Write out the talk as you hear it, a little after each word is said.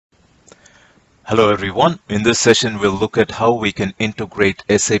Hello everyone. In this session we'll look at how we can integrate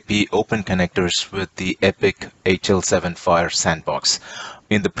SAP Open Connectors with the EPIC HL7 FHIR Sandbox.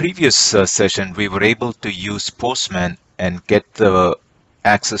 In the previous session we were able to use Postman and get the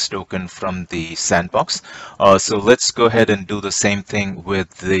access token from the sandbox. So let's go ahead and do the same thing with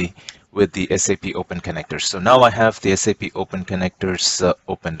the SAP Open Connectors. So now I have the SAP Open Connectors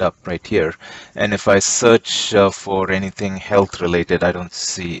opened up right here, and if I search for anything health related, I don't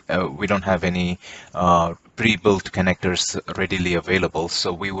see, we don't have any pre-built connectors readily available,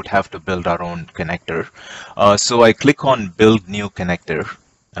 so we would have to build our own connector. So I click on Build New Connector.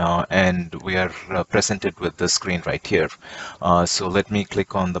 And we are presented with the screen right here. So let me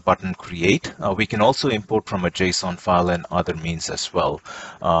click on the button Create. We can also import from a JSON file and other means as well.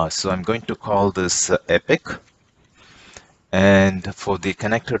 So I'm going to call this EPIC. And for the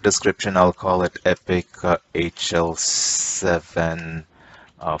connector description, I'll call it EPIC HL7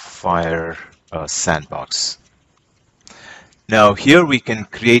 FHIR Sandbox. Now here we can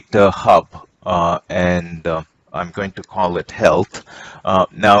create a hub and I'm going to call it health.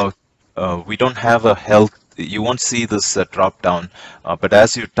 Now we don't have a health. You won't see this drop down, but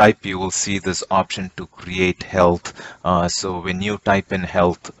as you type you will see this option to create health. So when you type in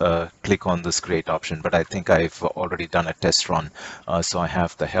health, click on this create option, but I think I've already done a test run, so I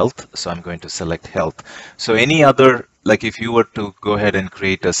have the health, so I'm going to select health. So any other, like if you were to go ahead and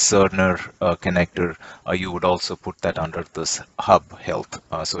create a Cerner connector, you would also put that under this hub health.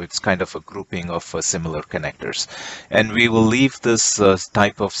 So it's kind of a grouping of similar connectors. And we will leave this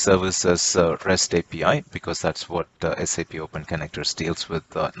type of service as REST API because that's what SAP Open Connectors deals with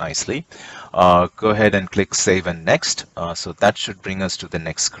nicely. Go ahead and click Save and Next. So that should bring us to the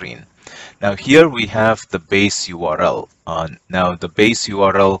next screen. Now here we have the base URL. Now the base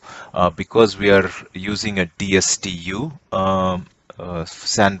URL, because we are using a DSTU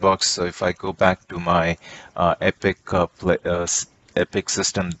sandbox, so if I go back to my EPIC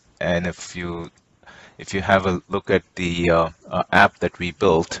system, and if you have a look at the app that we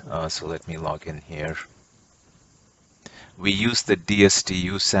built, so let me log in here. We use the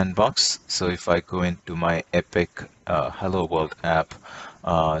DSTU sandbox. So if I go into my EPIC Hello World app,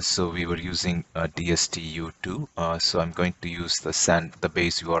 so we were using DSTU2. So I'm going to use the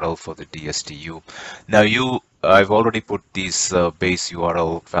base URL for the DSTU. Now I've already put these base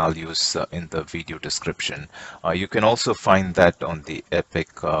URL values in the video description. You can also find that on the EPIC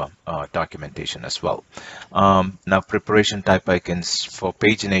documentation as well. Now preparation type, for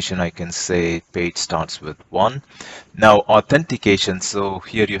pagination I can say page starts with 1. Now authentication, so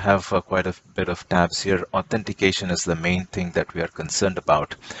here you have quite a bit of tabs here. Authentication is the main thing that we are concerned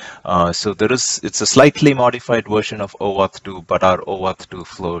about. So it's a slightly modified version of OAuth 2, but our OAuth 2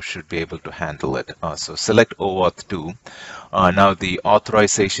 flow should be able to handle it. So select OAuth 2. Now the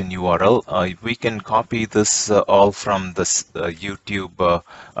authorization URL, we can copy this all from this YouTube,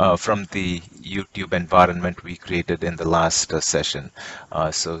 from the YouTube environment we created in the last session.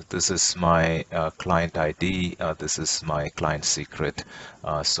 So this is my client ID, this is my client secret,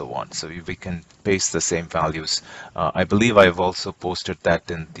 so on. So we can paste the same values. I believe I've also posted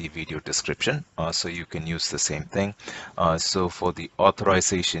that in the video description, so you can use the same thing. So for the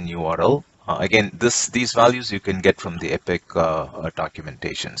authorization URL, again, these values you can get from the EPIC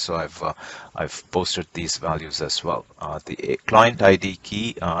documentation. So I've posted these values as well. The client ID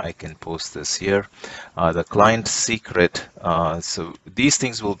key, I can post this here. The client secret, so these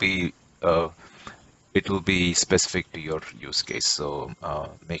things will be it will be specific to your use case. So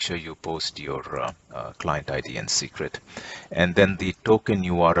make sure you post your client ID and secret. And then the token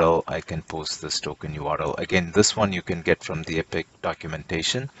URL, I can post this token URL. Again, this one you can get from the EPIC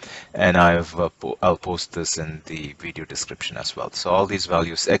documentation, and I'll post this in the video description as well. So all these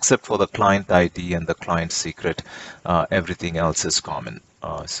values, except for the client ID and the client secret, everything else is common.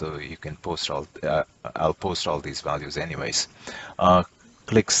 So you can post all, I'll post all these values anyways.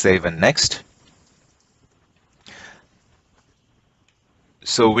 Click Save and Next.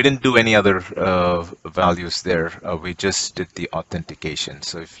 So we didn't do any other values there. We just did the authentication.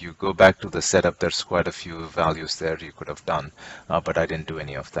 So if you go back to the setup, there's quite a few values there you could have done, but I didn't do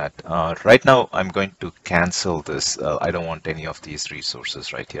any of that. Right now, I'm going to cancel this. I don't want any of these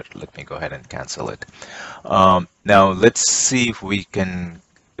resources right here. Let me go ahead and cancel it. Now let's see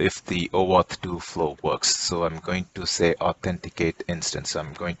if the OAuth 2 flow works. So I'm going to say authenticate instance.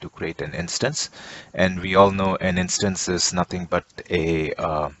 I'm going to create an instance, and we all know an instance is nothing but a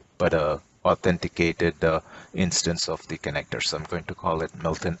authenticated instance of the connector. So I'm going to call it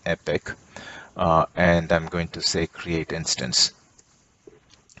Milton EPIC, and I'm going to say create instance.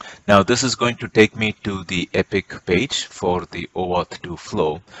 Now this is going to take me to the EPIC page for the OAuth 2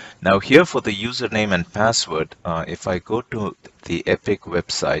 flow. Now here for the username and password, if I go to the EPIC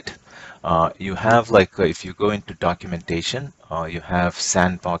website, you have if you go into documentation, you have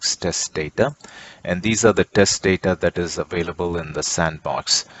sandbox test data, and these are the test data that is available in the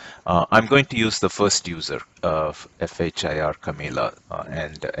sandbox. I'm going to use the first user of FHIR Camila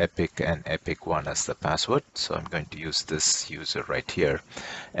and EPIC1 as the password. So I'm going to use this user right here.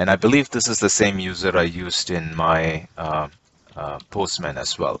 And I believe this is the same user I used in my Postman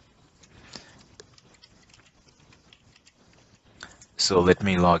as well. So let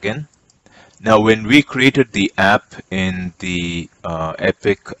me log in. Now, when we created the app in the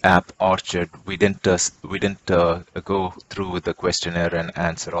EPIC App Orchard, we didn't go through with the questionnaire and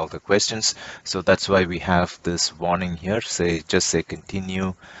answer all the questions. So that's why we have this warning here. Just say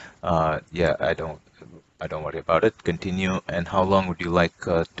continue. Yeah, I don't worry about it. Continue. And how long would you like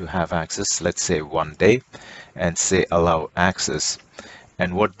to have access? Let's say 1 day, and say allow access.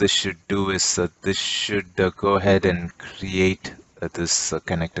 And what this should do is this should go ahead and create this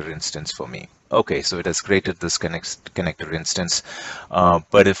connector instance for me. Okay, so it has created this connector instance,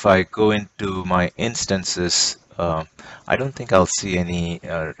 but if I go into my instances, I don't think I'll see any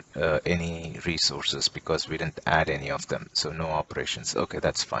resources because we didn't add any of them, so no operations. Okay,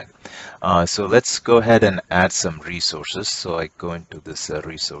 that's fine. So let's go ahead and add some resources. So I go into this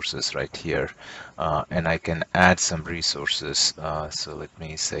resources right here, and I can add some resources. So let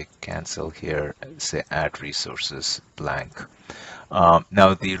me say cancel here, say add resources blank.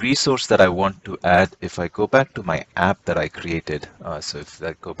 Now the resource that I want to add, if I go back to my app that I created, so if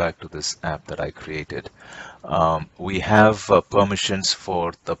I go back to this app that I created, we have permissions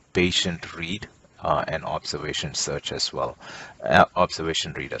for the patient read and observation search as well,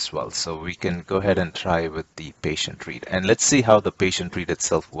 observation read as well. So we can go ahead and try with the patient read, and let's see how the patient read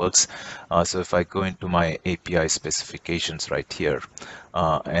itself works. So if I go into my API specifications right here,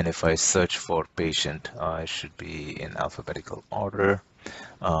 and if I search for patient, it should be in alphabetical order.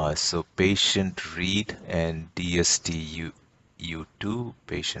 So patient read and DST U2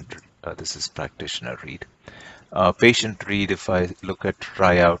 patient, this is practitioner read. Patient read, if I look at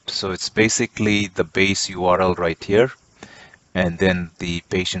tryout, so it's basically the base URL right here, and then the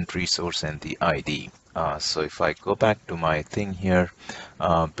patient resource and the ID. So if I go back to my thing here,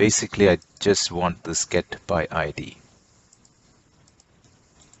 basically I just want this get by ID.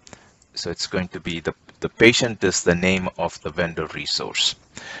 So it's going to be the patient is the name of the vendor resource.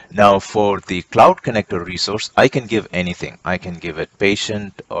 Now for the Cloud Connector resource, I can give anything. I can give it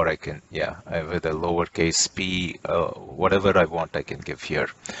patient, or I can, with a lowercase p, whatever I want I can give here.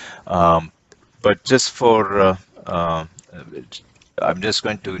 But just for, I'm just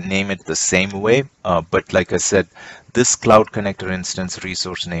going to name it the same way, but like I said, this Cloud Connector instance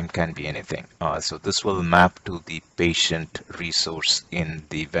resource name can be anything. So this will map to the patient resource in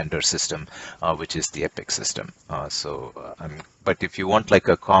the vendor system, which is the EPIC system. But if you want like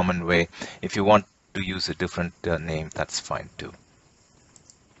a common way, if you want to use a different name, that's fine too.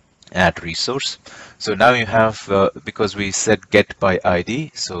 Add resource. So now you have, because we said get by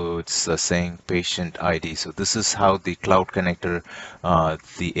ID, so it's saying patient ID. So this is how the Cloud Connector,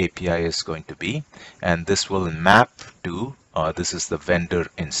 the API is going to be, and this will map to, this is the vendor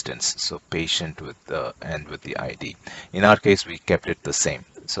instance, so patient with the ID. In our case, we kept it the same,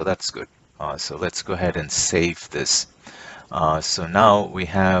 so that's good. So let's go ahead and save this. So now we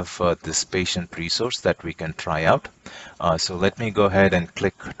have this patient resource that we can try out. So let me go ahead and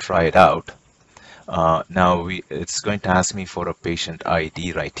click try it out. Now it's going to ask me for a patient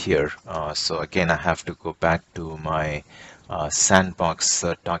ID right here. So again, I have to go back to my sandbox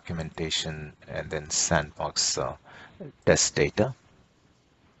documentation and then sandbox test data.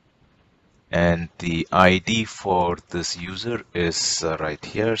 And the ID for this user is right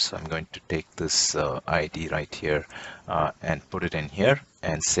here. So I'm going to take this ID right here and put it in here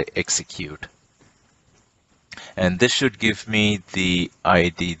and say execute. And this should give me the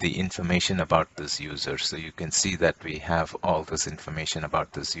ID, the information about this user. So you can see that we have all this information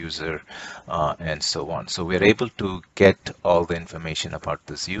about this user and so on. So we're able to get all the information about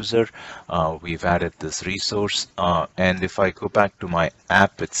this user. We've added this resource. And if I go back to my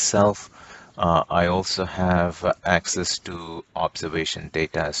app itself, I also have access to observation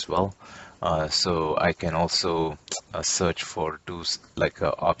data as well. So I can also search for like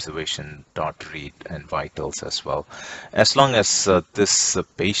observation.read and vitals as well. As long as this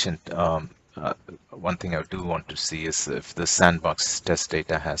patient, one thing I do want to see is if the sandbox test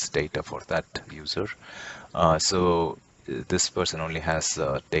data has data for that user. So this person only has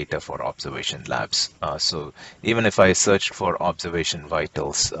data for observation labs. So even if I searched for observation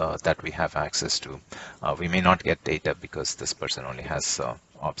vitals that we have access to, we may not get data because this person only has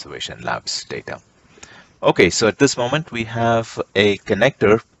observation labs data. Okay, so at this moment we have a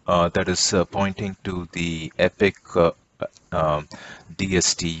connector that is pointing to the EPIC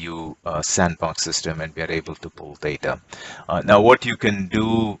DSTU sandbox system, and we are able to pull data. Now what you can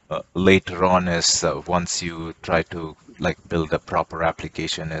do later on is once you try to build a proper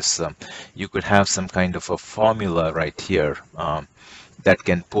application is you could have some kind of a formula right here that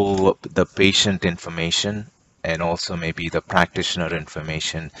can pull up the patient information and also maybe the practitioner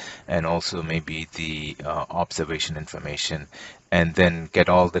information and also maybe the observation information, and then get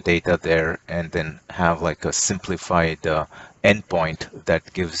all the data there and then have like a simplified endpoint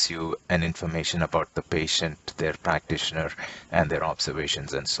that gives you an information about the patient, their practitioner, and their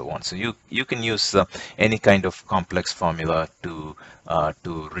observations and so on. So you can use any kind of complex formula to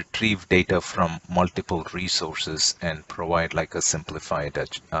retrieve data from multiple resources and provide like a simplified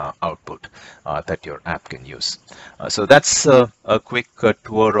output that your app can use. So that's a quick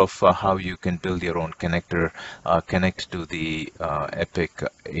tour of how you can build your own connector, connect to the EPIC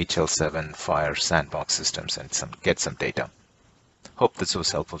HL7 FHIR Sandbox systems and get some data. Hope this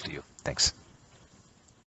was helpful to you. Thanks.